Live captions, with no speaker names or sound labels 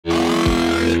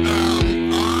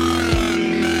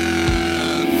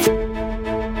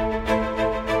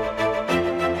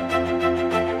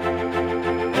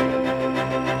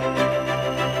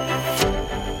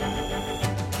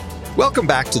Welcome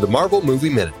back to the Marvel Movie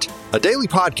Minute, a daily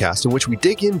podcast in which we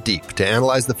dig in deep to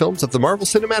analyze the films of the Marvel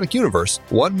Cinematic Universe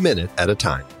 1 minute at a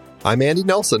time. I'm Andy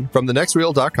Nelson from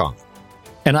thenextreel.com.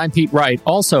 And I'm Pete Wright,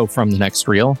 also from The Next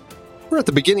Reel. We're at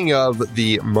the beginning of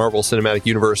the Marvel Cinematic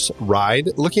Universe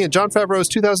ride, looking at Jon Favreau's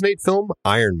 2008 film,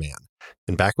 Iron Man.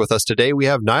 And back with us today, we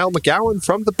have Niall McGowan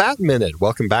from the Bat Minute.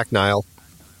 Welcome back, Niall.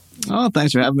 Oh,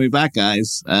 thanks for having me back,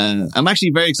 guys. I'm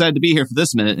actually very excited to be here for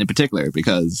this minute in particular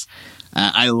because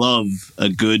I love a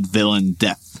good villain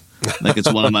death. Like,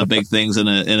 it's one of my big things in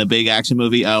a big action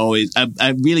movie.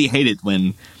 I really hate it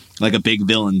when like a big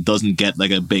villain doesn't get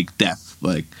like a big death.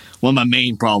 Like, one of my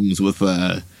main problems with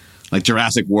like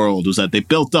Jurassic World was that they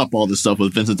built up all this stuff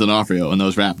with Vincent D'Onofrio and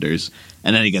those raptors,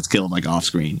 and then he gets killed like off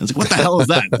screen. It's like, what the hell is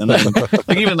that? And then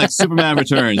like even like Superman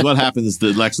Returns, what happens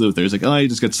to Lex Luthor? It's like, oh, he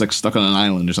just gets like stuck on an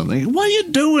island or something. What are you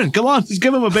doing? Come on, just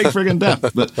give him a big friggin'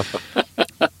 death. But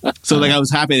so like I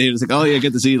was happy that he was like, oh yeah, I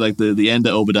get to see like the end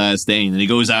of Obadiah Stane, and he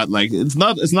goes out like it's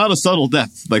not a subtle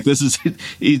death. Like this is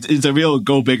it's a real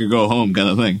go big or go home kind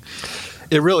of thing.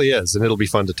 It really is, and it'll be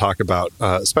fun to talk about,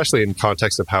 especially in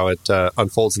context of how it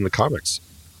unfolds in the comics.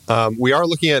 We are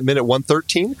looking at minute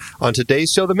 113. On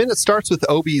today's show, the minute starts with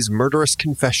Obi's murderous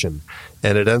confession,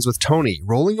 and it ends with Tony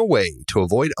rolling away to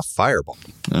avoid a fireball.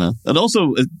 And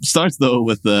also, it starts, though,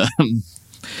 with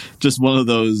just one of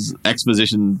those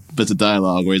exposition bits of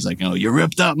dialogue where he's like, "Oh, you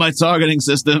ripped out my targeting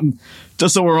system,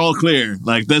 just so we're all clear.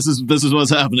 Like, this is what's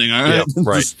happening, all right? Yep,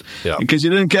 right. Yeah. Because you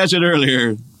didn't catch it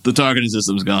earlier, the targeting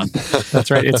system's gone." That's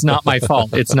right. It's not my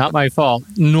fault. It's not my fault.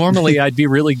 Normally, I'd be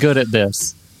really good at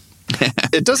this.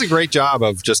 It does a great job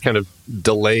of just kind of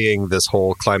delaying this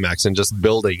whole climax and just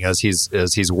building as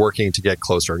he's working to get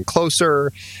closer and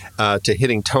closer to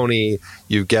hitting Tony.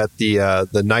 You get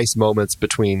the nice moments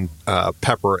between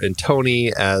Pepper and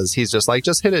Tony as he's just like,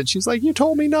 just hit it. She's like, you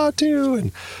told me not to,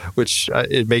 and which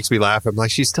it makes me laugh. I'm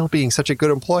like, she's still being such a good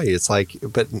employee. It's like,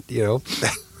 but you know.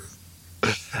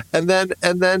 And then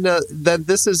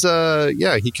this is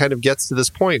he kind of gets to this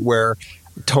point where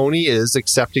Tony is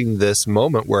accepting this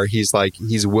moment where he's like,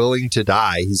 he's willing to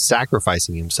die. He's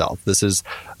sacrificing himself. This is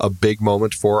a big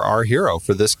moment for our hero,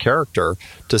 for this character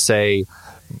to say,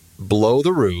 blow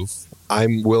the roof.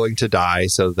 I'm willing to die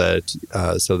so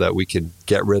that we can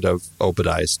get rid of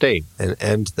Obadiah Stane and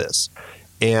end this.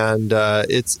 And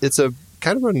it's a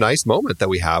kind of a nice moment that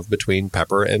we have between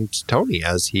Pepper and Tony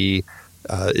as he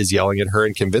is yelling at her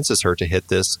and convinces her to hit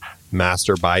this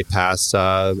master bypass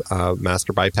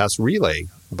relay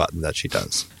button that she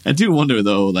does. I do wonder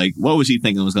though, like, what was he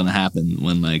thinking was going to happen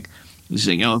when like he's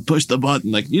saying, push the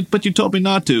button, like, but you told me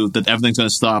not to, that everything's going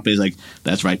to stop. And he's like,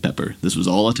 that's right, Pepper. This was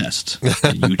all a test.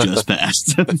 And you just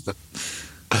passed.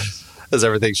 As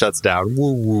everything shuts down,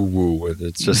 woo, woo, woo. And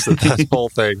it's just that whole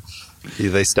thing.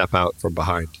 They step out from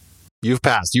behind. You've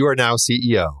passed. You are now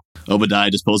CEO. Obadiah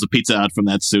just pulls a pizza out from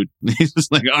that suit. He's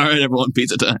just like, all right, everyone,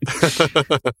 pizza time.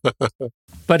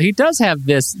 But he does have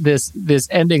this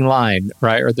ending line,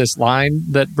 right? Or this line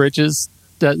that Bridges,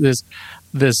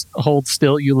 this hold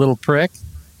still, you little prick.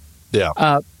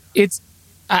 Yeah. It's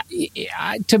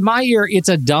to my ear, it's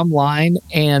a dumb line,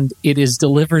 and it is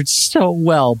delivered so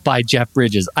well by Jeff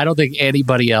Bridges. I don't think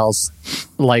anybody else,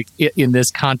 like in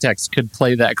this context, could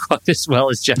play that quite as well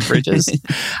as Jeff Bridges.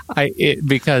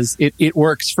 Because it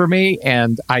works for me,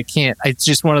 and I can't. It's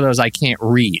just one of those I can't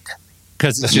read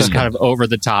because it's just kind of over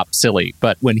the top silly.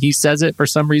 But when he says it for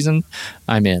some reason,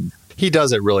 I'm in. He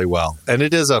does it really well, and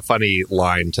it is a funny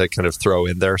line to kind of throw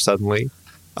in there suddenly.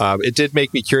 It did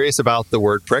make me curious about the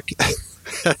word prick.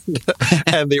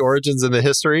 And the origins and the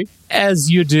history, as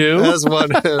you do, as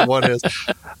one is.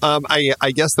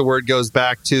 I guess the word goes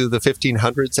back to the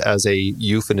 1500s as a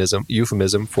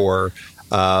euphemism for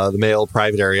the male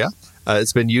private area.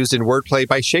 It's been used in wordplay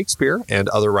by Shakespeare and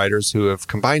other writers who have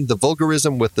combined the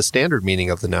vulgarism with the standard meaning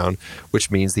of the noun,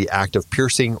 which means the act of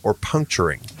piercing or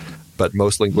puncturing. But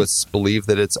most linguists believe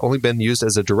that it's only been used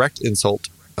as a direct insult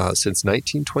since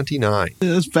 1929.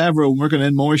 This Favreau working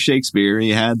in more Shakespeare. He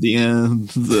had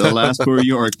the last poor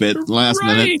York bit last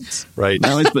minute. Right.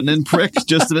 Now he's putting in prick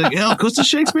just to be like, what's the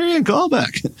Shakespearean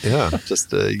callback? Yeah, just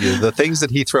the things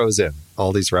that he throws in,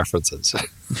 all these references.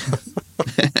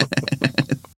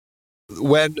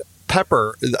 When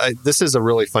Pepper, this is a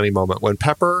really funny moment, when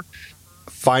Pepper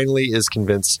finally is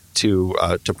convinced to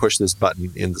push this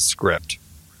button in the script,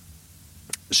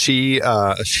 she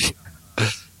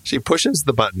pushes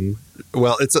the button.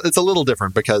 Well, it's a little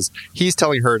different because he's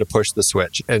telling her to push the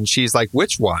switch, and she's like,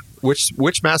 "Which one?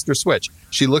 Which master switch?"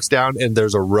 She looks down, and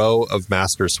there's a row of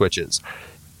master switches.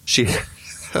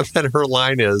 And her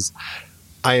line is,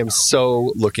 "I am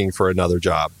so looking for another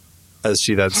job." as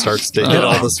she then starts to hit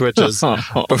all the switches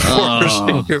before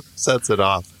she sets it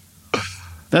off.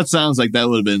 That sounds like that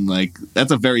would have been like,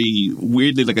 that's a very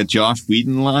weirdly like a Josh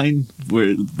Whedon line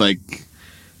where like,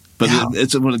 but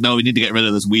it's no, we need to get rid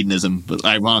of this Whedonism. But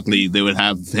ironically, they would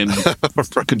have him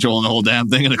controlling the whole damn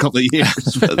thing in a couple of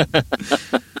years. But.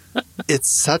 It's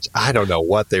such, I don't know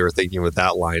what they were thinking with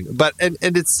that line, but and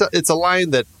it's a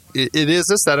line that it is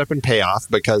a setup and payoff,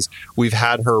 because we've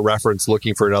had her reference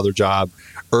looking for another job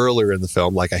earlier in the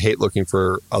film, like I hate looking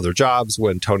for other jobs.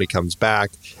 When Tony comes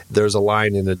back, there's a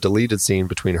line in a deleted scene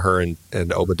between her and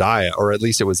Obadiah, or at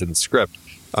least it was in the script,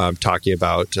 talking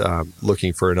about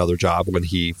looking for another job when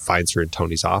he finds her in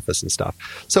Tony's office and stuff.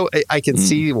 So I can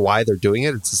see why they're doing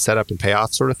it. It's a setup and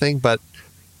payoff sort of thing, but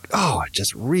it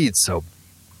just reads so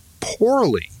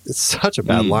poorly. It's such a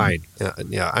bad line.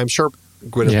 Yeah, I'm sure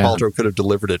Gwyneth Paltrow could have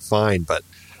delivered it fine, but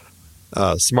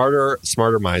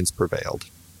smarter minds prevailed.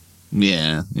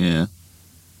 Yeah.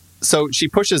 So she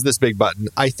pushes this big button.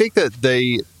 I think that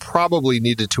they probably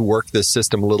needed to work this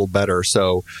system a little better.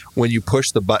 So when you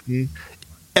push the button,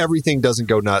 everything doesn't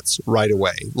go nuts right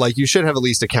away. Like, you should have at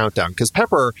least a countdown, because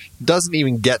Pepper doesn't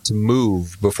even get to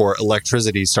move before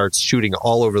electricity starts shooting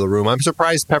all over the room. I'm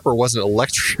surprised Pepper wasn't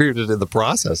electrocuted in the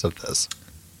process of this.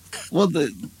 Well,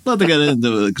 not to get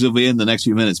into it, because it'll be in the next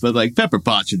few minutes, but like Pepper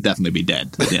Potts should definitely be dead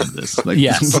at the end of this. Like,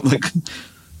 yes. Like,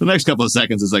 the next couple of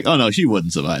seconds is like, oh no, she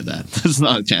wouldn't survive that. There's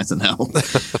not a chance in hell.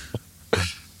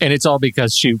 And it's all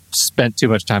because she spent too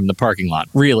much time in the parking lot.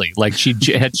 Really, like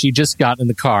had she just got in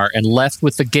the car and left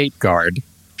with the gate guard,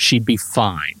 she'd be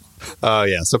fine. Oh,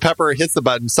 yeah. So Pepper hits the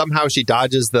button. Somehow she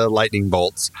dodges the lightning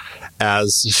bolts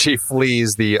as she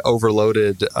flees the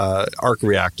overloaded arc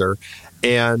reactor.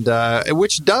 And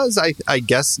which does, I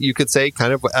guess you could say,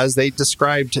 kind of as they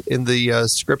described in the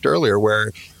script earlier,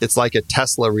 where it's like a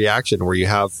Tesla reaction, where you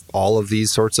have all of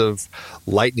these sorts of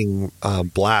lightning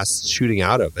blasts shooting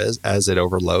out of it as it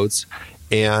overloads.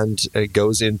 And it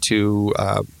goes into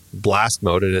blast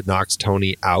mode, and it knocks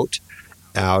Tony out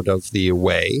of the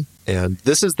way. And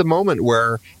this is the moment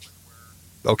where,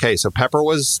 okay, so Pepper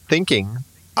was thinking,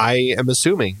 I am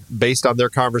assuming, based on their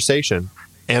conversation,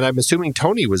 and I'm assuming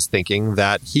Tony was thinking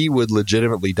that he would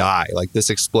legitimately die. Like, this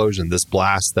explosion, this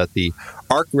blast that the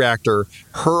arc reactor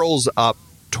hurls up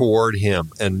toward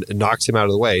him and knocks him out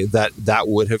of the way, that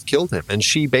would have killed him. And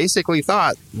she basically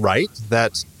thought, right,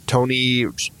 that Tony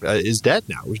is dead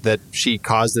now, that she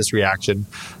caused this reaction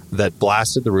that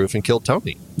blasted the roof and killed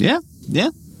Tony. Yeah.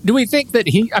 Do we think that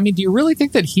do you really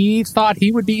think that he thought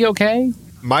he would be okay?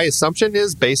 My assumption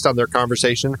is, based on their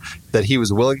conversation, that he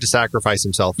was willing to sacrifice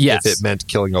himself if it meant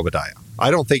killing Obadiah. I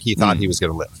don't think he thought he was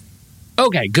going to live.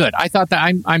 Okay, good. I thought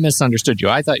that I misunderstood you.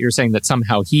 I thought you were saying that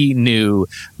somehow he knew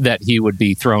that he would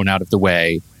be thrown out of the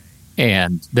way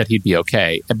and that he'd be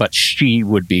okay, but she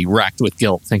would be racked with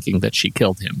guilt thinking that she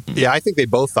killed him. Yeah, I think they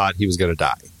both thought he was going to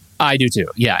die. I do too.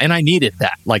 Yeah, and I needed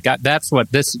that. Like, that's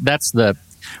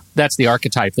the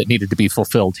archetype that needed to be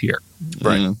fulfilled here.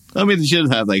 Right. Yeah. I mean, she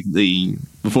should have like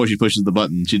before she pushes the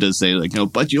button, she does say like, "No,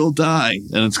 but you'll die,"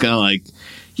 and it's kind of like,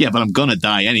 yeah, but I'm gonna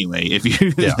die anyway. If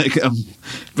you like, I'm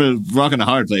rocking a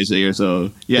hard place here, so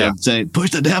I'm saying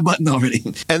push the damn button already.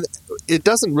 And it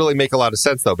doesn't really make a lot of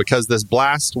sense though, because this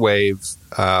blast wave,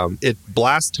 it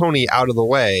blasts Tony out of the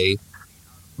way.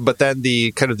 But then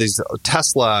the kind of these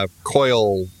Tesla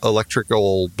coil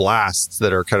electrical blasts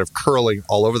that are kind of curling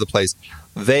all over the place,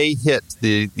 they hit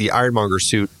the Ironmonger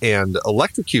suit and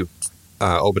electrocute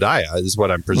Obadiah, is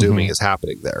what I'm presuming is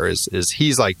happening there. Is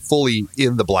he's like fully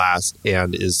in the blast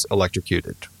and is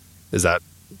electrocuted. Is that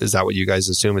what you guys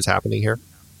assume is happening here?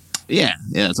 Yeah,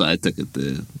 that's what I took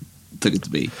it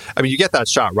to be. I mean, you get that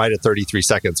shot right at 33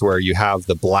 seconds where you have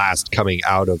the blast coming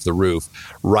out of the roof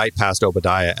right past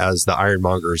Obadiah as the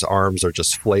Ironmonger's arms are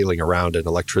just flailing around and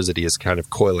electricity is kind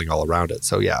of coiling all around it.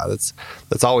 So yeah,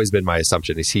 that's always been my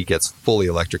assumption, is he gets fully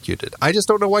electrocuted. I just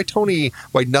don't know why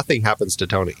nothing happens to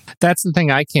Tony. That's the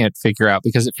thing I can't figure out,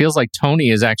 because it feels like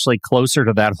Tony is actually closer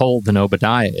to that hole than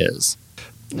Obadiah is.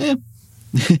 Yeah.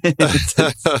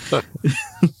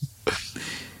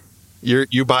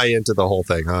 You buy into the whole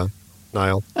thing, huh,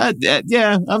 Niall?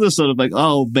 Yeah, I'm just sort of like,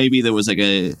 oh, maybe there was like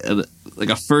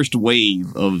a first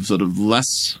wave of sort of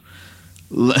less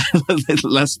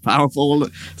powerful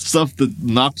stuff that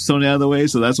knocked Tony out of the way,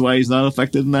 so that's why he's not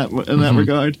affected in that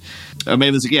regard. Or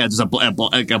maybe it's just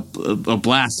a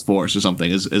blast force or something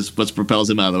is what propels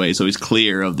him out of the way, so he's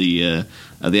clear of the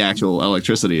actual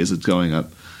electricity as it's going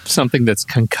up. Something that's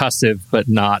concussive, but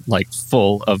not like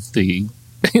full of the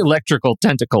electrical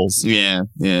tentacles Yeah,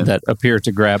 yeah. that appear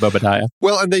to grab Obadiah.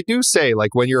 Well, and they do say,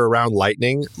 like, when you're around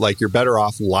lightning, like, you're better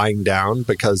off lying down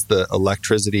because the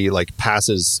electricity, like,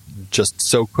 passes just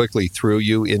so quickly through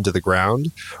you into the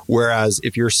ground. Whereas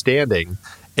if you're standing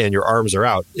and your arms are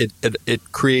out,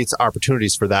 it creates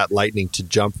opportunities for that lightning to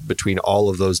jump between all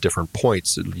of those different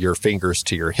points, your fingers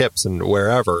to your hips and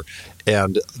wherever.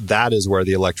 And that is where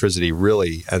the electricity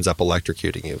really ends up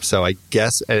electrocuting you. So I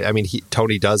guess, I mean,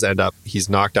 Tony does end up, he's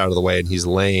knocked out of the way and he's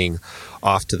laying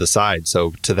off to the side.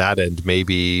 So to that end,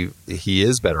 maybe he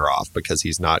is better off because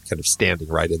he's not kind of standing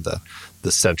right in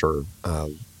the center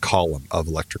column of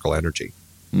electrical energy.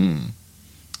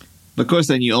 But of course,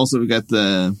 then you also got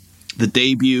the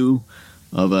debut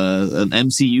of an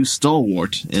MCU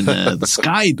stalwart in the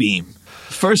Skybeam.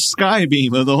 First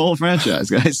Skybeam of the whole franchise,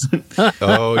 guys.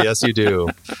 Oh, yes, you do.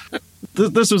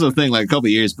 This was a thing like a couple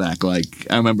of years back. Like,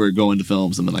 I remember going to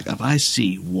films and being like, if I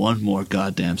see one more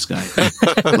goddamn Skybeam.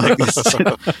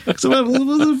 So it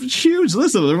was a huge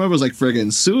list of it. I remember it was like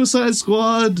friggin' Suicide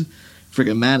Squad,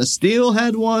 friggin' Man of Steel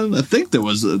had one. I think there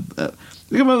was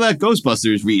think about that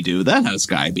Ghostbusters redo. That had a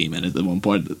Skybeam in it at one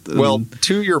point. Well,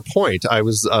 to your point, I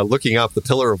was looking up the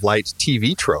Pillar of Light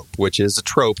TV trope, which is a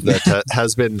trope that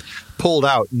has been pulled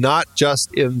out not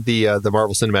just in the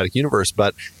Marvel Cinematic Universe,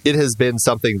 but it has been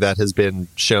something that has been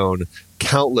shown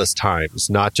countless times,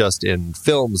 not just in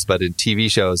films, but in TV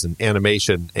shows and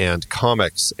animation and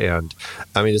comics. And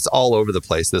I mean, it's all over the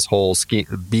place, this whole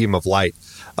beam of light.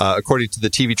 According to the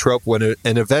TV trope, when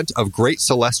an event of great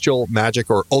celestial magic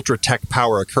or ultra-tech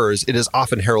power occurs, it is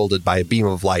often heralded by a beam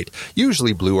of light,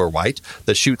 usually blue or white,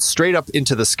 that shoots straight up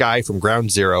into the sky from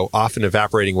ground zero, often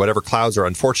evaporating whatever clouds are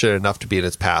unfortunate enough to be in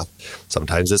its path.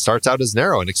 Sometimes it starts out as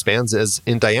narrow and expands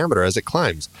in diameter as it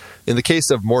climbs. In the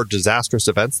case of more disastrous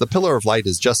events, the pillar of light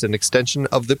is just an extension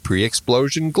of the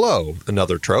pre-explosion glow,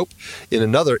 another trope.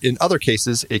 In other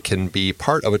cases, it can be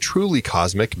part of a truly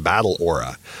cosmic battle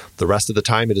aura. The rest of the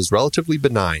time, it is relatively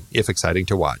benign, if exciting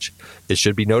to watch. It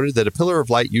should be noted that a pillar of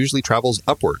light usually travels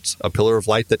upwards. A pillar of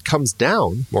light that comes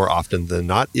down, more often than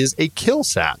not, is a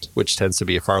killsat, which tends to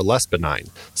be far less benign.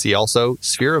 See also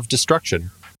Sphere of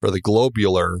Destruction for the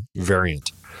globular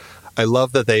variant. I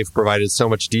love that they've provided so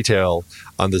much detail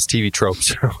on this TV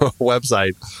Tropes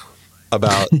website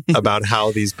about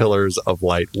how these pillars of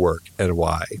light work and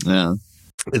why. Yeah.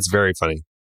 It's very funny.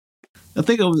 I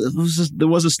think there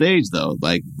was a stage, though,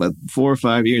 like 4 or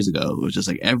 5 years ago. It was just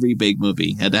like every big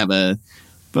movie had to have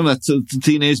from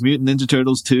Teenage Mutant Ninja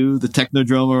Turtles 2, the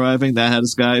Technodrome arriving, that had a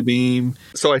Skybeam.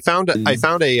 So I found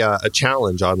a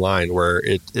challenge online where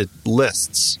it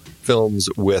lists films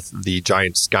with the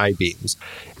giant sky beams,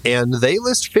 and they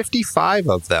list 55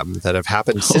 of them that have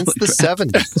happened since the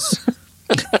 70s.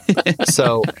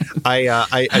 So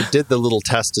I did the little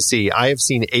test to see. I have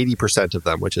seen 80% of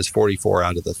them, which is 44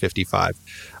 out of the 55.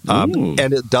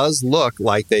 And it does look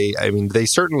like they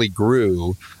certainly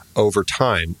grew over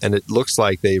time, and it looks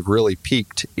like they've really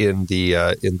peaked in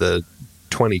the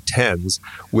 2010s,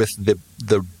 with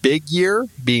the big year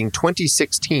being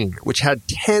 2016, which had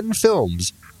 10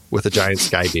 films with a giant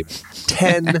skybeam.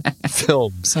 10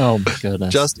 films. Oh my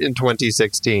goodness! Just in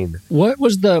 2016. What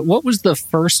was the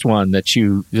first one that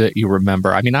you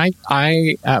remember? I mean,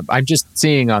 I'm just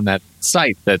seeing on that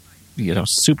site that, you know,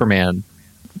 Superman,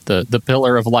 the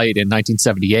Pillar of Light in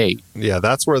 1978. Yeah,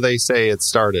 that's where they say it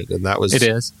started, and that was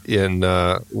in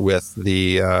with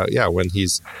the when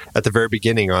he's at the very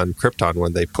beginning on Krypton,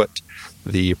 when they put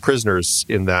the prisoners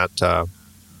in that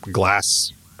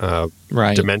glass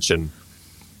dimension.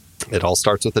 It all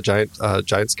starts with a giant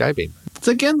skybeam.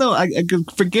 So again, though, I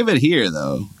could forgive it here,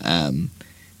 though,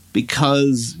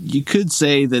 because you could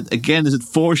say that, again, is it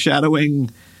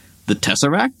foreshadowing the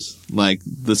Tesseract? Like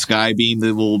the skybeam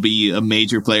that will be a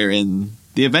major player in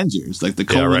the Avengers, like the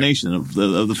culmination of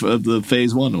the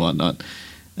Phase 1 and whatnot.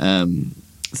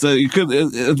 So you could,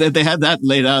 if they had that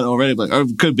laid out already, like, or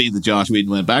it could be that Joss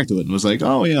Whedon went back to it and was like,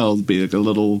 oh yeah, it'll be like a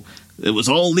little. It was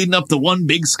all leading up to one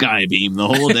big sky beam the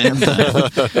whole damn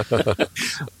time.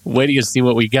 Wait till you see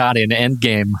what we got in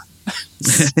Endgame.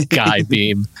 Sky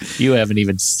beam. You haven't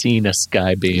even seen a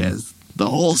sky beam. Yes, the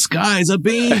whole sky's a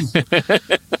beam.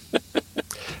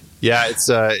 Yeah, it's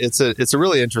a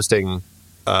really interesting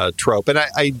trope, and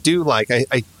I do like.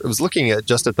 I was looking at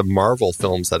the Marvel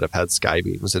films that have had sky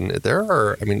beams, and there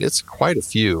are. I mean, it's quite a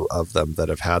few of them that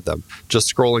have had them.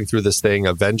 Just scrolling through this thing: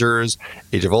 Avengers,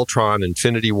 Age of Ultron,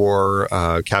 Infinity War,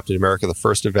 Captain America: The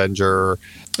First Avenger.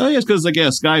 Oh yes, because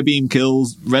sky beam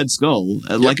kills Red Skull,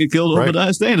 like it killed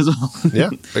Obadiah Stane as well.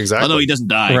 Yeah, exactly. Although he doesn't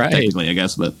die technically, I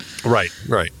guess, but right.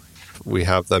 We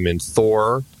have them in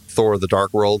Thor, the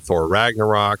Dark World, Thor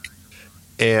Ragnarok.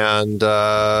 And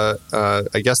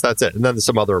I guess that's it. And then there's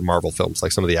some other Marvel films,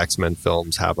 like some of the X-Men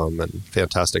films have them, and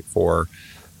Fantastic Four.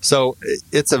 So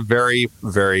it's a very,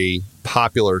 very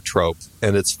popular trope,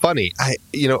 and it's funny.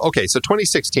 Okay, so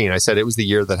 2016, I said it was the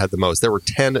year that had the most. There were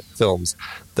 10 films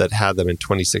that had them in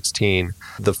 2016.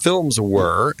 The films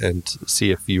were, and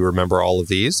see if you remember all of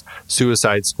these,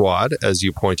 Suicide Squad, as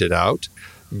you pointed out,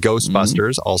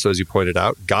 Ghostbusters, also as you pointed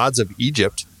out, Gods of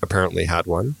Egypt apparently had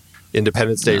one,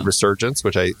 Independence Day Resurgence,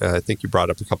 which I think you brought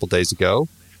up a couple days ago,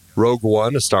 Rogue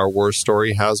One, a Star Wars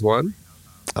story, has one,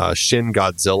 Shin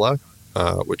Godzilla,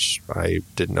 which I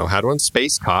didn't know had one.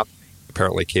 Space Cop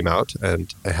apparently came out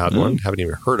and I had one. Haven't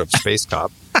even heard of Space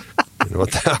Cop. You know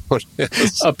what that one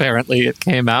is? Apparently it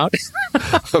came out.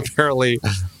 apparently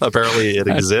it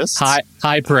exists.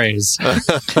 High praise.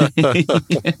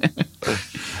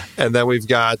 And then we've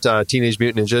got Teenage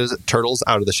Mutant Ninja Turtles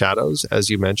Out of the Shadows, as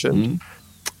you mentioned.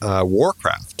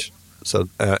 Warcraft,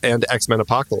 and X-Men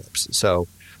Apocalypse. So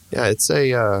yeah, it's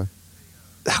a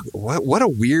what a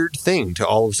weird thing to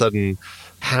all of a sudden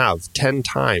have 10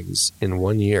 times in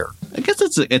 1 year. I guess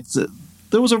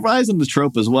there was a rise in the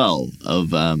trope as well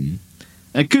of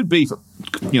it could be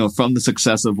from the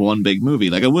success of one big movie.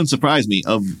 Like, it wouldn't surprise me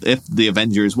if the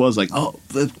Avengers was like, oh,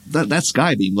 that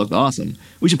Skybeam looked awesome,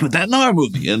 we should put that in our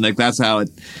movie, and like that's how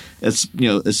it's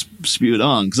spewed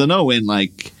on. Because I know in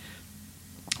like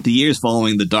the years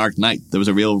following The Dark Knight, there was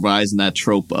a real rise in that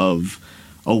trope of,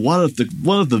 what if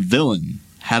the villain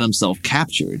had himself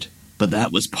captured, but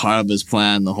that was part of his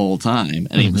plan the whole time,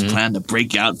 and he was planning to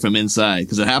break out from inside,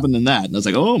 because it happened in that, and I was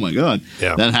like, oh my god,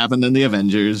 that happened in the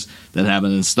Avengers, that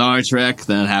happened in Star Trek,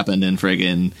 that happened in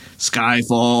friggin'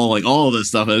 Skyfall, like all of this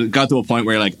stuff. It got to a point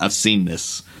where like, I've seen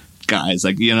this, guys.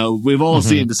 Like, we've all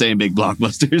seen the same big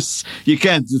blockbusters. You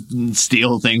can't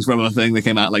steal things from a thing that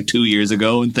came out like 2 years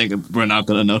ago and think we're not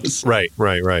going to notice. Right.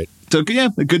 So, yeah,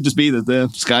 it could just be that the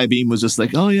Skybeam was just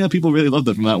like, oh, yeah, people really loved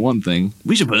it from that one thing.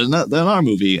 We should put it in our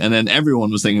movie. And then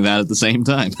everyone was thinking that at the same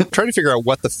time. Trying to figure out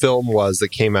what the film was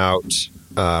that came out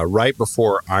right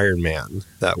before Iron Man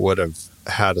that would have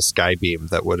had a Skybeam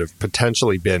that would have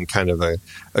potentially been kind of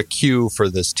a cue for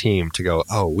this team to go,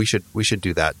 oh, we should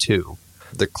do that too.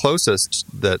 The closest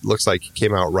that looks like it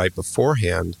came out right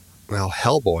beforehand, well,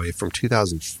 Hellboy from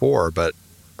 2004, but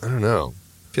I don't know.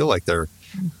 I feel like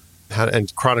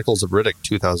and Chronicles of Riddick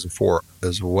 2004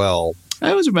 as well.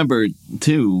 I always remember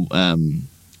too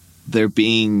there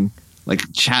being like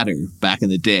chatter back in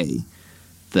the day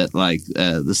that like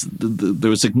there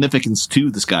was significance to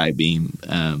the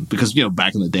Skybeam because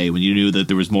back in the day when you knew that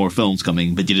there was more films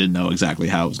coming but you didn't know exactly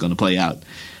how it was going to play out.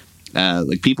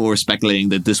 Like people were speculating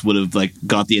that this would have like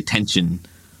got the attention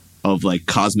of like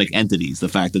cosmic entities, the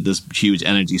fact that this huge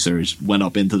energy surge went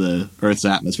up into the Earth's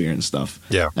atmosphere and stuff.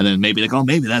 Yeah. And then maybe like, oh,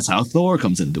 maybe that's how Thor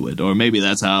comes into it, or maybe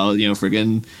that's how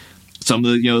friggin' some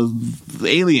of the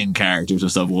alien characters and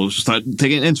stuff will start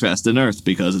taking interest in Earth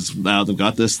because it's now they've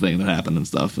got this thing that happened and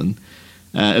stuff. And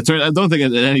I don't think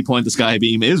at any point the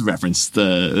Skybeam is referenced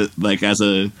like as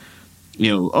a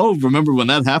oh, remember when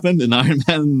that happened in Iron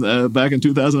Man back in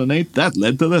 2008? That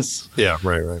led to this. Yeah,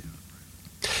 right.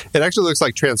 It actually looks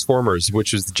like Transformers,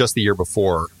 which is just the year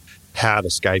before, had a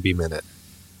Skybeam in it.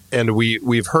 And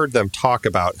we've heard them talk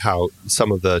about how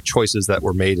some of the choices that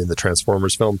were made in the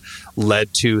Transformers film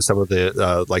led to some of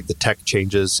the like the tech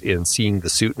changes in seeing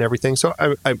the suit and everything. So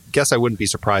I guess I wouldn't be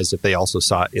surprised if they also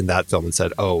saw it in that film and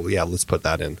said, oh, yeah, let's put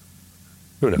that in.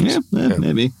 Who knows? Yeah.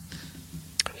 Maybe.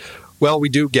 Well, we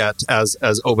do get, as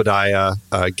Obadiah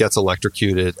gets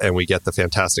electrocuted, and we get the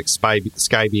fantastic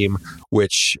Skybeam,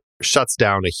 which shuts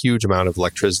down a huge amount of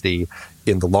electricity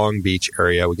in the Long Beach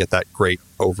area. We get that great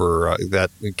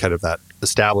that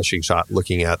establishing shot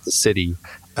looking at the city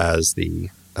as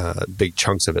the big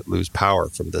chunks of it lose power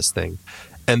from this thing.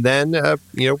 And then,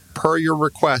 per your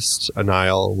request,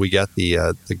 Anil, we get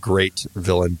the great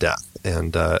villain death.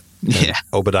 And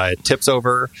Obadiah tips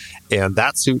over, and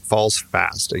that suit falls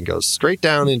fast and goes straight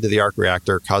down into the arc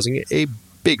reactor, causing a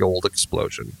big old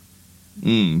explosion.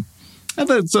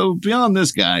 So beyond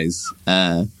this, guys,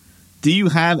 do you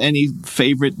have any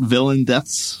favorite villain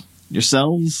deaths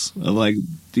yourselves? Like,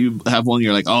 do you have one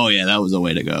you're like, oh yeah, that was the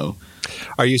way to go?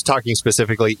 Are you talking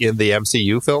specifically in the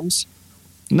MCU films?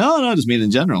 No, I just mean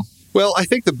in general. Well, I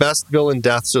think the best villain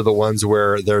deaths are the ones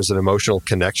where there's an emotional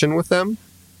connection with them.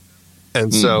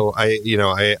 And so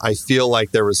I feel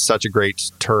like there was such a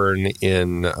great turn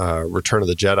in Return of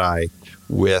the Jedi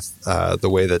with the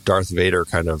way that Darth Vader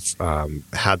kind of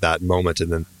had that moment and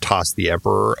then tossed the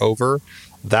Emperor over.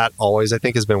 That always, I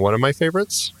think, has been one of my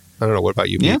favorites. I don't know. What about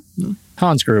you? Yeah.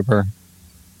 Hans Gruber.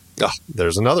 Oh,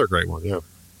 there's another great one. Yeah.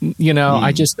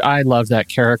 I love that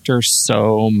character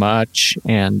so much,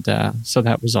 and so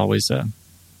that was always a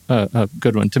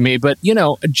good one to me. But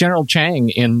General Chang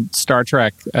in Star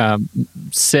Trek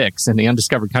 6 in the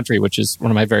Undiscovered Country, which is one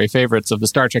of my very favorites of the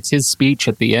Star Treks, his speech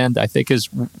at the end I think is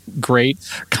great.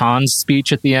 Khan's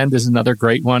speech at the end is another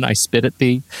great one. I spit at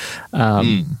thee.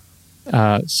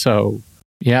 So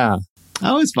yeah, I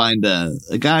always find a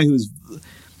guy who's,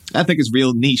 I think his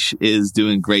real niche is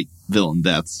doing great villain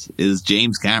deaths is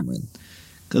James Cameron.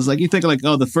 Because you think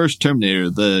of the first Terminator,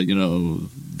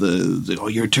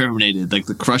 you're terminated,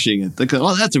 the crushing it.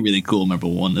 That's a really cool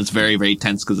memorable one. It's very, very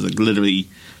tense because it's literally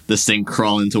this thing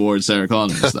crawling towards Sarah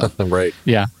Connor and stuff. Right.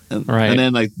 Yeah. Right. And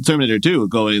then Terminator 2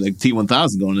 going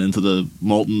T-1000 going into the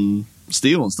molten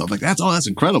steel and stuff that's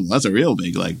incredible. That's a real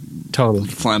big totally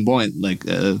flamboyant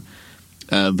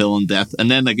villain death.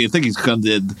 And then I think he's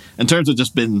did in terms of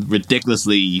just been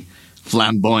ridiculously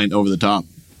flamboyant over the top.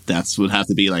 Deaths would have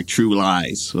to be True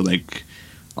Lies. So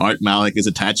Art Malik is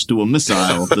attached to a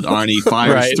missile that Arnie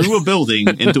fires through a building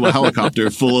into a helicopter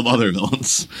full of other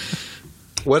villains.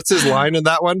 What's his line in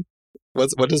that one? What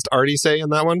does Arnie say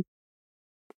in that one?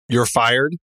 You're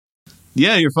fired?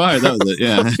 Yeah, you're fired. That was it.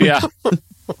 Yeah. Yeah.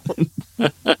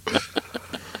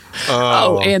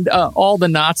 And all the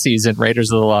Nazis in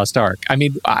Raiders of the Lost Ark. I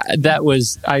mean,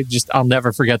 I'll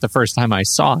never forget the first time I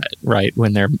saw it, right?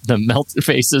 When the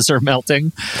faces are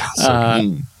melting.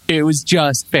 It was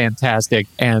just fantastic.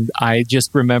 And I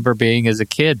just remember being as a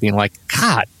kid being like,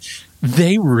 God,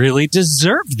 they really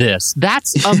deserve this.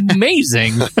 That's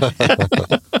amazing.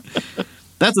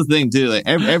 That's the thing too.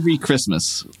 Every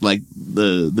Christmas,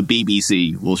 the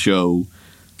BBC will show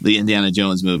the Indiana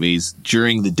Jones movies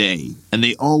during the day, and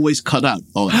they always cut out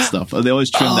all that stuff. They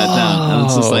always trim that down, and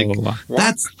it's just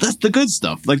that's the good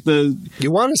stuff.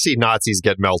 You want to see Nazis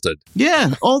get melted.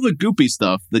 Yeah, all the goopy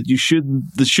stuff that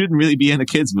shouldn't really be in a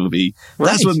kids movie.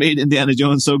 Right. That's what made Indiana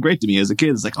Jones so great to me as a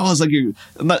kid. It's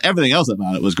not everything else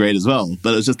about it was great as well,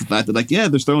 but it's just the fact that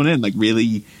they're throwing in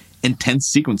really intense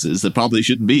sequences that probably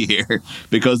shouldn't be here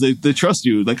because they trust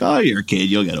you. You're a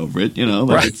kid, you'll get over it.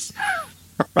 Right.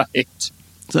 Right.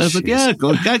 So I was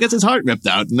guy gets his heart ripped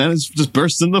out, and then it just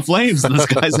bursts into flames in this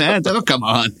guy's hand. Oh, come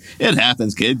on. It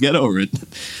happens, kid. Get over it.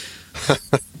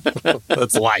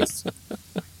 That's life.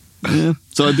 Yeah.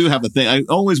 So I do have a thing. I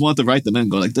always want to write them in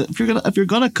and go, if you're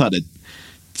gonna cut it,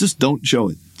 just don't show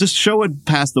it. Just show it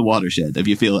past the watershed if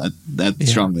you feel that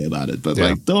strongly about it. But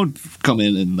don't come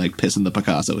in and piss in the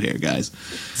Picasso here, guys.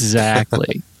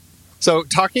 Exactly. So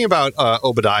talking about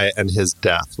Obadiah and his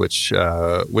death, which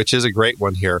is a great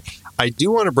one here, I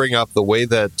do want to bring up the way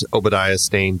that Obadiah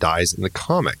Stane dies in the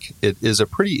comic. It is a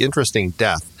pretty interesting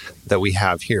death that we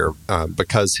have here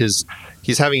because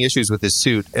he's having issues with his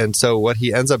suit, and so what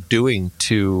he ends up doing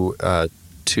to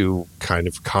kind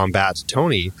of combat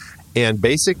Tony, and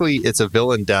basically it's a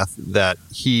villain death that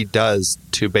he does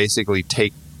to basically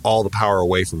take all the power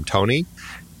away from Tony.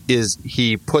 Is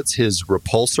he puts his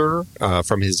repulsor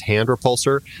from his hand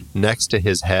repulsor next to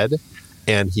his head,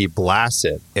 and he blasts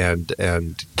it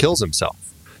and kills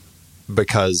himself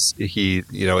because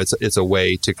it's a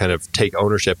way to kind of take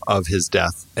ownership of his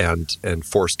death and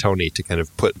force Tony to kind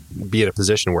of be in a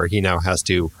position where he now has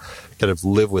to kind of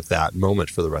live with that moment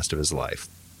for the rest of his life.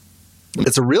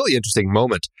 It's a really interesting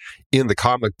moment in the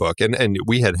comic book. And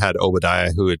we had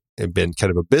Obadiah, who had been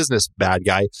kind of a business bad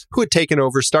guy, who had taken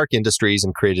over Stark Industries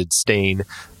and created Stane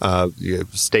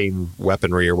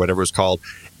weaponry or whatever it's called.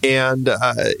 And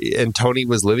Tony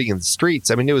was living in the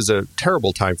streets. I mean, it was a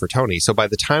terrible time for Tony. So by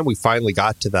the time we finally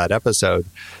got to that episode,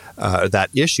 that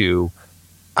issue,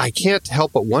 I can't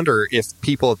help but wonder if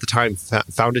people at the time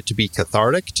found it to be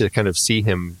cathartic to kind of see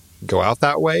him go out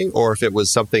that way, or if it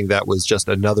was something that was just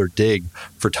another dig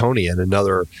for Tony and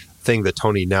another thing that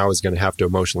Tony now is going to have to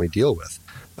emotionally deal with.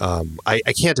 I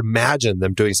can't imagine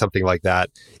them doing something like that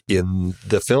in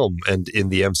the film and in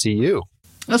the MCU.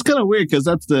 That's kind of weird because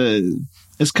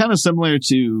it's kind of similar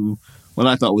to what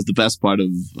I thought was the best part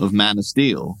of Man of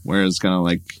Steel, where it's kind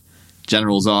of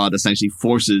General Zod essentially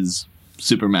forces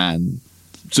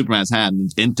Superman's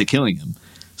hand into killing him.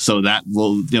 So that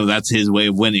will, that's his way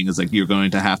of winning. It's you're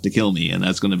going to have to kill me, and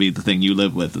that's going to be the thing you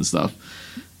live with and stuff.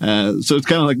 So it's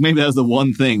kind of maybe that's the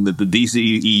one thing that the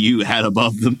DCEU had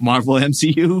above the Marvel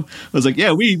MCU. It was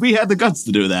we had the guts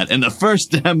to do that in the first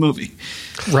damn movie.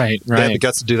 Right. They had the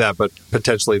guts to do that, but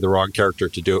potentially the wrong character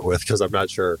to do it with, because I'm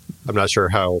not sure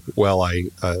how well I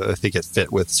think it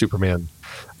fit with Superman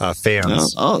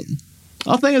fans.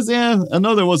 The thing is, I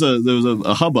know there was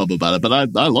a hubbub about it, but I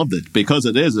loved it because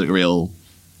it is a real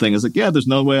thing is like, yeah, there's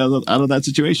no way out of that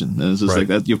situation. And it's just like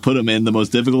that. You put him in the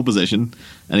most difficult position,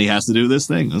 and he has to do this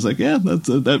thing. I was like, yeah,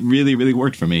 that really, really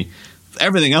worked for me.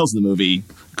 Everything else in the movie,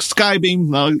 Skybeam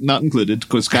not included,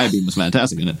 because Skybeam was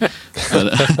fantastic in it.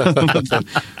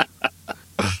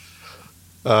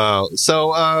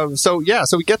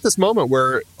 So we get this moment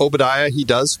where Obadiah, he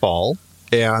does fall,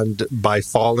 and by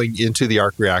falling into the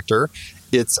arc reactor,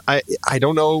 I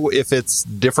don't know if it's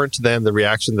different than the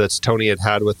reaction that Tony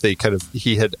had with the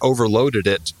he had overloaded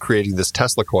it, creating this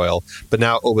Tesla coil, but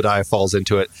now Obadiah falls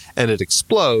into it and it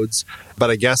explodes. But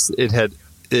I guess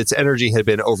its energy had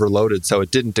been overloaded, so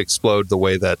it didn't explode the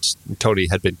way that Tony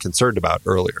had been concerned about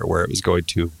earlier, where it was going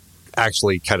to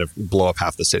actually kind of blow up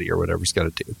half the city or whatever it's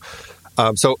going to do.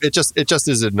 So it just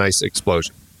is a nice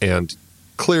explosion. And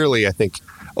clearly, I think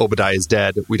Obadiah is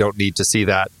dead. We don't need to see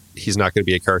that. He's not going to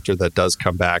be a character that does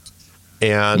come back.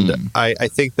 And I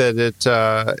think that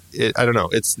I don't know,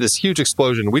 it's this huge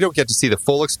explosion. We don't get to see the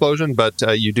full explosion, but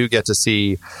you do get to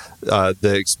see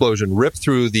the explosion rip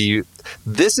through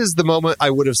this is the moment I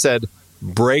would have said,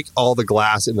 break all the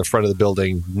glass in the front of the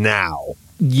building now.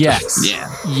 Yes.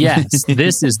 Yeah. Yes.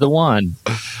 This is the one.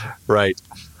 Right.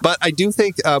 But I do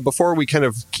think before we kind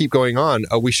of keep going on,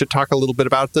 we should talk a little bit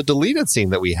about the deleted scene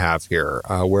that we have here,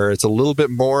 where it's a little bit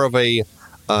more of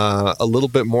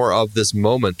this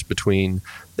moment between.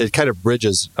 It kind of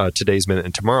bridges today's minute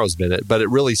and tomorrow's minute, but it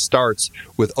really starts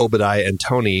with Obadiah and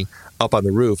Tony up on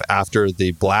the roof after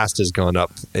the blast has gone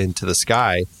up into the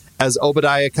sky. As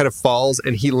Obadiah kind of falls,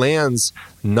 and he lands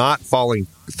not falling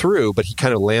through, but he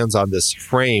kind of lands on this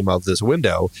frame of this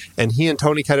window, and he and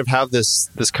Tony kind of have this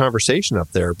conversation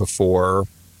up there before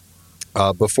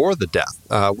the death.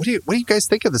 What do you guys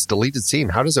think of this deleted scene?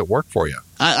 How does it work for you?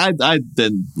 I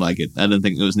didn't like it. I didn't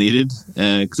think it was needed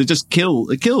because it just kills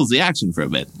the action for a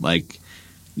bit. Like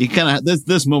you kind of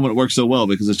this moment works so well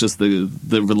because it's just the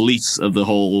release of the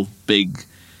whole big.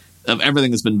 Of everything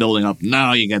that's been building up,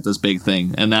 now you get this big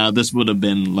thing, and now this would have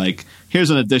been like, here's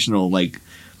an additional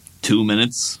 2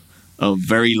 minutes of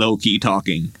very low key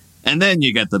talking, and then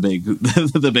you get the big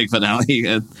the big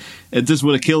finale. It just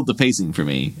would have killed the pacing for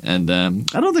me, and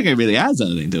I don't think it really adds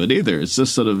anything to it either. It's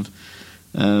just sort of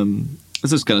it's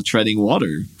just kind of treading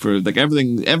water for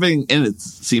everything in it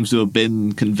seems to have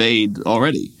been conveyed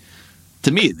already, to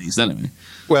me at least. Anyway,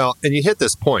 well, and you hit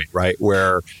this point right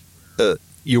where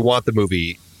you want the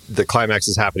movie. The climax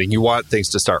is happening. You want things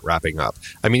to start wrapping up.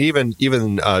 I mean,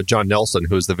 even John Nelson,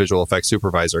 who's the visual effects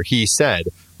supervisor, he said,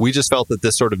 we just felt that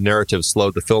this sort of narrative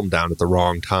slowed the film down at the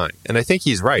wrong time. And I think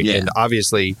he's right. Yeah. And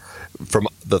obviously, from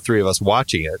the three of us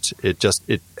watching it,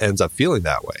 it ends up feeling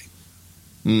that way.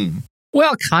 Mm.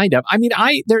 Well, kind of. I mean,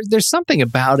 there's something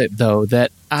about it, though,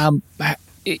 that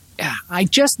I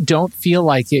just don't feel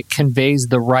like it conveys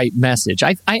the right message.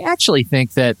 I actually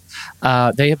think that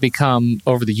they have become,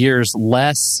 over the years,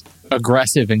 less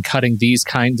aggressive in cutting these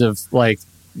kinds of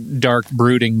dark,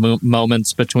 brooding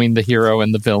moments between the hero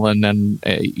and the villain. And,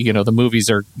 the movies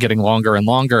are getting longer and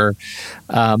longer.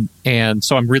 And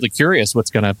so I'm really curious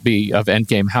what's going to be of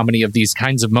Endgame. How many of these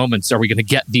kinds of moments are we going to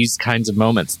get, these kinds of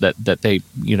moments that they,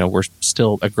 were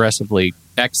still aggressively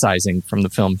excising from the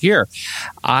film here.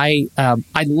 I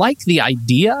like the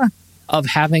idea of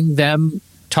having them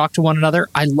talk to one another.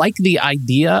 I like the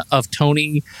idea of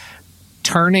Tony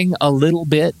turning a little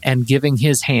bit and giving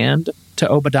his hand to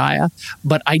Obadiah,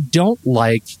 but I don't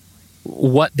like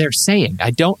what they're saying.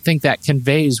 I don't think that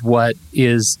conveys what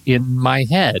is in my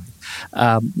head.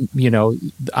 I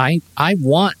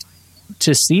want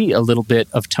to see a little bit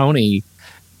of Tony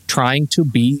trying to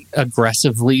be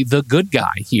aggressively the good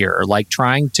guy here,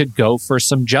 trying to go for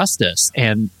some justice.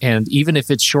 And even if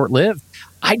it's short-lived,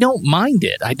 I don't mind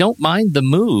it. I don't mind the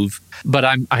move, but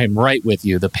I'm right with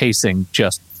you. The pacing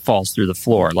just falls through the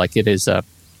floor.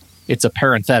 It's a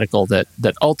parenthetical that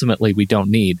ultimately we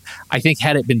don't need. I think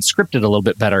had it been scripted a little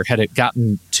bit better, had it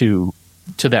gotten to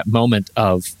that moment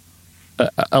of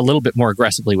a little bit more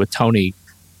aggressively with Tony,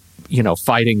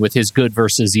 fighting with his good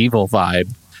versus evil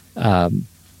vibe,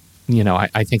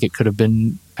 I think it could have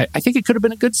been. I think it could have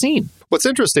been a good scene. What's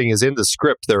interesting is in the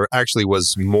script there actually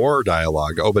was more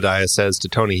dialogue. Obadiah says to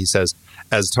Tony, he says,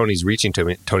 as Tony's reaching to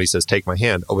him, Tony says, "Take my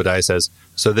hand." Obadiah says,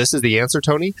 "So this is the answer,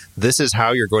 Tony? This is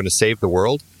how you're going to save the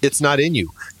world? It's not in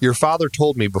you. Your father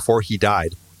told me before he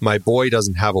died, my boy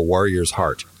doesn't have a warrior's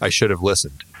heart. I should have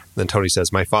listened." Then Tony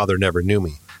says, "My father never knew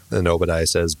me." Then Obadiah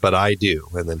says, "But I do."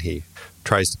 And then he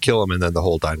tries to kill him, and then the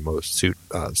whole dynamo suit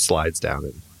slides down,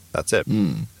 and that's it.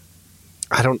 Mm.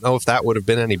 I don't know if that would have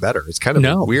been any better. It's kind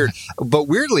of weird. But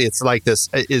weirdly, it's like this.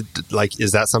 Is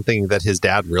that something that his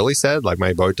dad really said?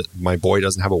 My boy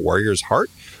doesn't have a warrior's heart?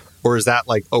 Or is that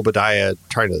like Obadiah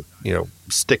trying to,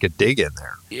 stick a dig in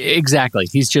there? Exactly.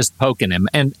 He's just poking him.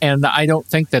 And I don't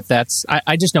think that's,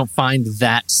 I just don't find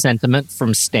that sentiment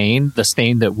from Stane, the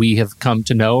Stane that we have come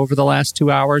to know over the last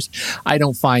 2 hours. I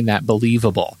don't find that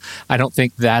believable. I don't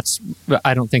think that's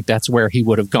where he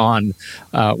would have gone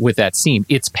with that scene.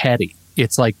 It's petty.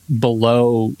 It's like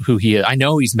below who he is. I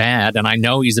know he's mad, and I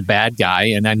know he's a bad guy,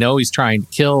 and I know he's trying to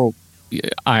kill,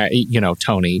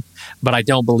 Tony, but I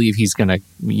don't believe he's going to,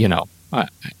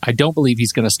 I don't believe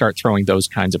he's going to start throwing those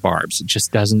kinds of barbs. It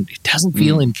just doesn't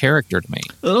feel in character to me.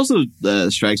 It also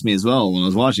strikes me as well when I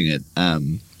was watching it.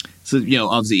 So,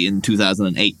 obviously in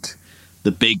 2008,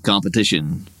 the big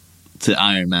competition to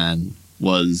Iron Man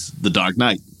was The Dark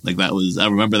Knight. Like I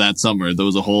remember that summer, there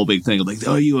was a whole big thing of like,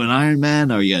 are you an Iron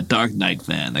Man or are you a Dark Knight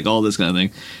fan? Like all this kind of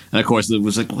thing. And of course it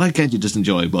was like, why can't you just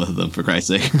enjoy both of them for Christ's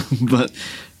sake? But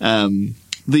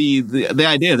the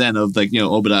idea then of like,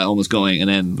 Obadiah almost going, and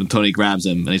then when Tony grabs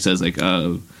him and he says like,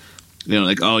 oh,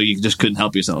 you just couldn't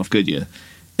help yourself, could you?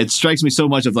 It strikes me so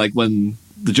much of like when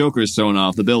the Joker is thrown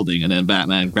off the building and then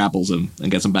Batman grapples him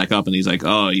and gets him back up and he's like,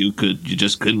 oh, you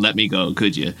just couldn't let me go,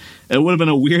 could you? It would have been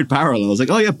a weird parallel. I was like,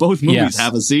 oh yeah, both movies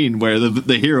have a scene where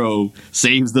the hero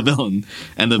saves the villain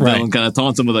and the villain kind of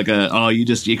taunts him with like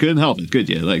you couldn't help it, could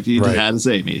you? Like you just had to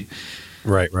save me.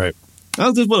 Right.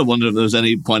 I just would have wondered if there was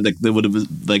any point like there would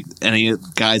have like any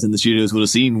guys in the studios would have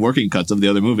seen working cuts of the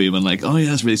other movie and been like, oh yeah,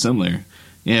 that's really similar.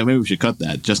 Yeah, maybe we should cut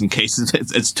that just in case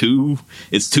it's too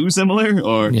similar,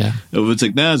 or if it's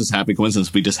like, it's just happy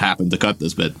coincidence. We just happened to cut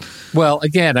this bit. Well,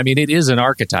 again, I mean, it is an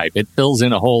archetype. It fills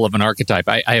in a hole of an archetype.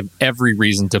 I have every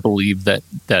reason to believe that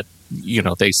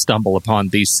they stumble upon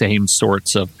these same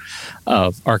sorts of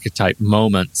archetype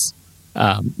moments.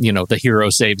 The hero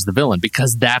saves the villain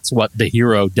because that's what the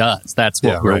hero does. That's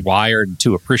what we're wired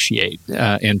to appreciate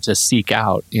and to seek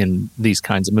out in these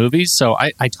kinds of movies. So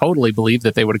I totally believe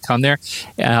that they would have come there.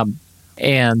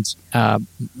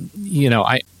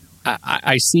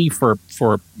 I see for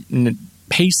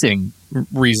pacing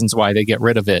reasons why they get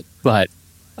rid of it, but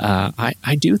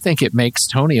I do think it makes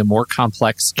Tony a more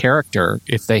complex character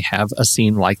if they have a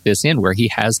scene like this where he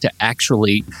has to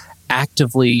actually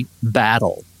actively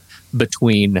battle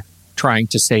between trying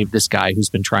to save this guy who's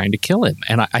been trying to kill him.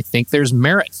 And I think there's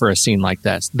merit for a scene like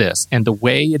this. And the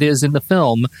way it is in the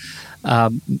film,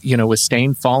 with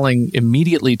Stane falling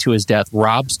immediately to his death,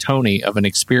 robs Tony of an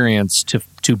experience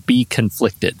to be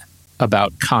conflicted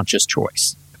about conscious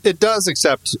choice. It does,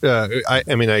 except, I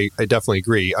definitely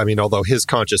agree. I mean, although his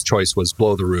conscious choice was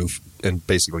blow the roof and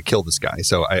basically kill this guy.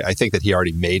 So I think that he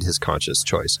already made his conscious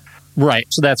choice. Right.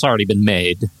 So that's already been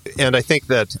made. And I think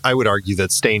that I would argue that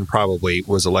Stane probably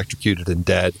was electrocuted and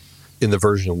dead in the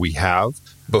version we have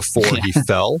before he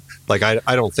fell. Like, I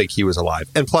don't think he was alive.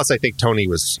 And plus, I think Tony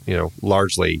was,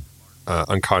 largely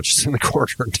unconscious in the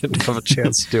corner and didn't have a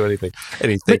chance to do anything.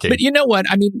 But you know what?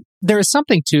 I mean, there is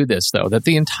something to this, though, that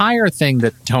the entire thing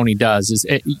that Tony does is,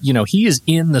 he is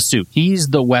in the suit. He's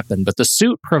the weapon, but the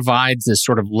suit provides this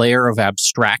sort of layer of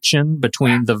abstraction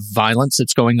between the violence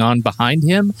that's going on behind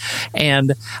him.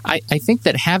 And I think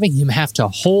that having him have to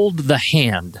hold the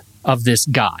hand of this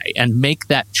guy and make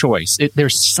that choice,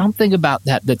 there's something about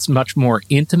that that's much more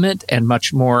intimate and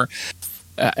much more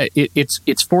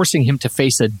it's forcing him to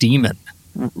face a demon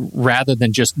rather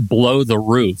than just blow the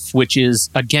roof, which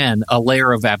is, again, a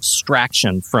layer of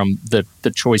abstraction from the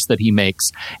choice that he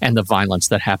makes and the violence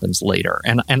that happens later.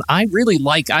 And I really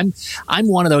I'm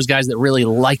one of those guys that really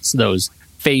likes those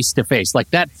face to face, like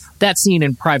that scene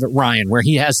in Private Ryan where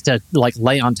he has to like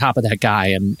lay on top of that guy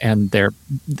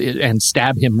and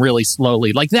stab him really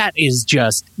slowly. Like that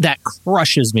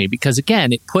crushes me because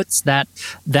again, it puts that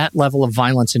level of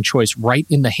violence and choice right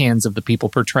in the hands of the people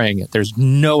portraying it. There's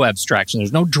no abstraction.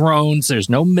 There's no drones. There's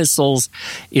no missiles.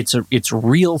 It's a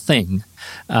real thing.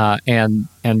 And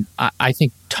I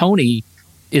think Tony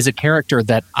is a character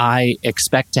that I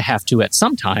expect to have to at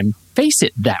some time face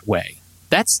it that way.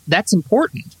 That's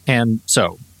important. And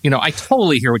so, I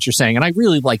totally hear what you're saying, and I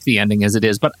really like the ending as it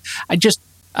is, but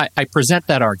I present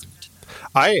that argument.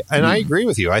 I agree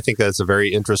with you. I think that's a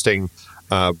very interesting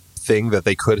thing that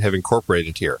they could have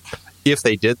incorporated here. If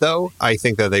they did, though, I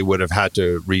think that they would have had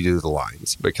to redo the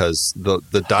lines because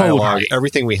the dialogue,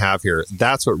 everything we have here,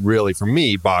 that's what really, for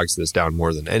me, bogs this down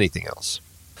more than anything else.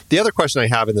 The other question I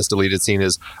have in this deleted scene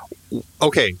is,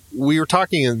 okay, we were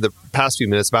talking in the past few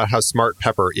minutes about how smart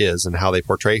Pepper is and how they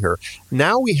portray her.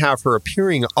 Now we have her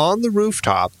appearing on the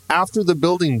rooftop after the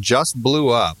building just blew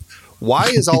up. Why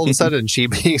is all of a sudden she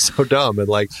being so dumb and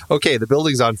like, okay, the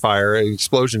building's on fire, an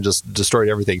explosion just destroyed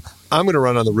everything. I'm going to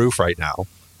run on the roof right now.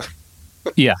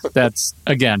 Yeah, that's,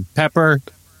 again, Pepper,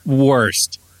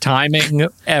 worst. timing,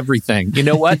 everything. You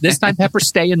know what? This time, Pepper,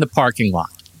 stay in the parking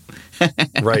lot.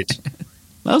 Right.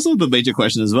 Also, the major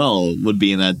question as well would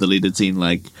be in that deleted scene,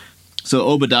 like, so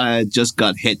Obadiah just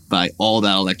got hit by all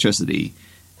that electricity,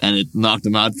 and it knocked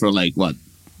him out for, like, what,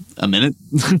 a minute?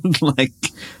 Like,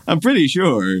 I'm pretty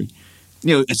sure,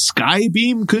 a sky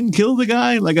beam couldn't kill the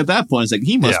guy. Like, at that point, it's like,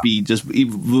 he must be just,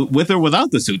 with or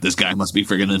without the suit, this guy must be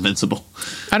friggin' invincible.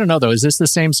 I don't know, though. Is this the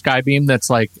same sky beam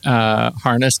that's, like,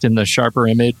 harnessed in the Sharper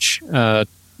Image,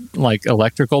 like,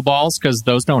 electrical balls? Because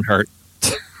those don't hurt.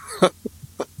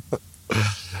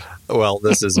 Well,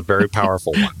 this is a very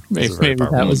powerful one. Maybe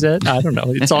that was it. I don't know.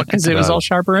 It's all because it was all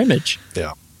Sharper Image.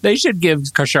 Yeah. They should give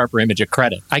Sharper Image a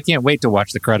credit. I can't wait to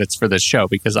watch the credits for this show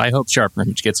because I hope Sharper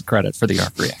Image gets a credit for the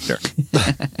arc reactor.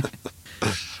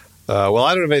 Well,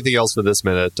 I don't have anything else for this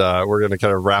minute. We're going to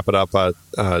kind of wrap it up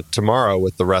tomorrow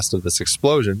with the rest of this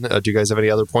explosion. Do you guys have any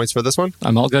other points for this one?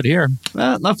 I'm all good here.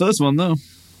 Not for this one, though.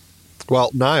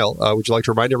 Well, Niall, would you like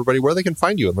to remind everybody where they can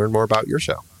find you and learn more about your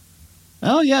show?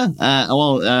 Oh, yeah. I'm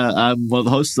one of the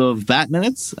hosts of Bat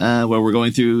Minutes, where we're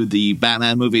going through the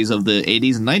Batman movies of the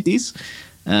 80s and 90s,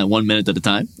 1 minute at a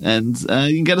time. And you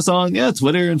can get us on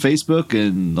Twitter and Facebook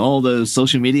and all the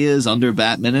social medias under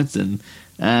Bat Minutes. And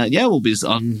we'll be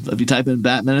on, if you type in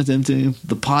Bat Minutes into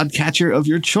the podcatcher of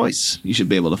your choice, you should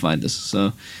be able to find us.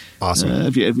 So awesome.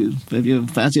 If you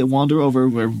fancy a wander over,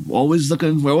 we're always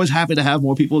happy to have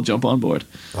more people jump on board.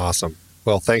 Awesome.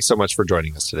 Well, thanks so much for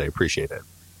joining us today. Appreciate it.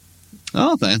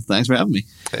 Oh, thanks for having me.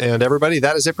 And everybody,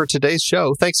 that is it for today's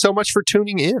show. Thanks so much for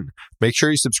tuning in. Make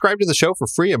sure you subscribe to the show for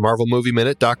free at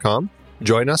MarvelMovieMinute.com.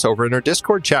 Join us over in our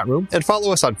Discord chat room and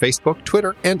follow us on Facebook,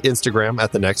 Twitter, and Instagram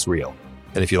at The Next Reel.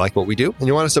 And if you like what we do and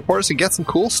you want to support us and get some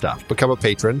cool stuff, become a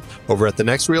patron over at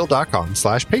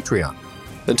thenextreel.com/Patreon.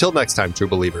 Until next time, true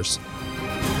believers.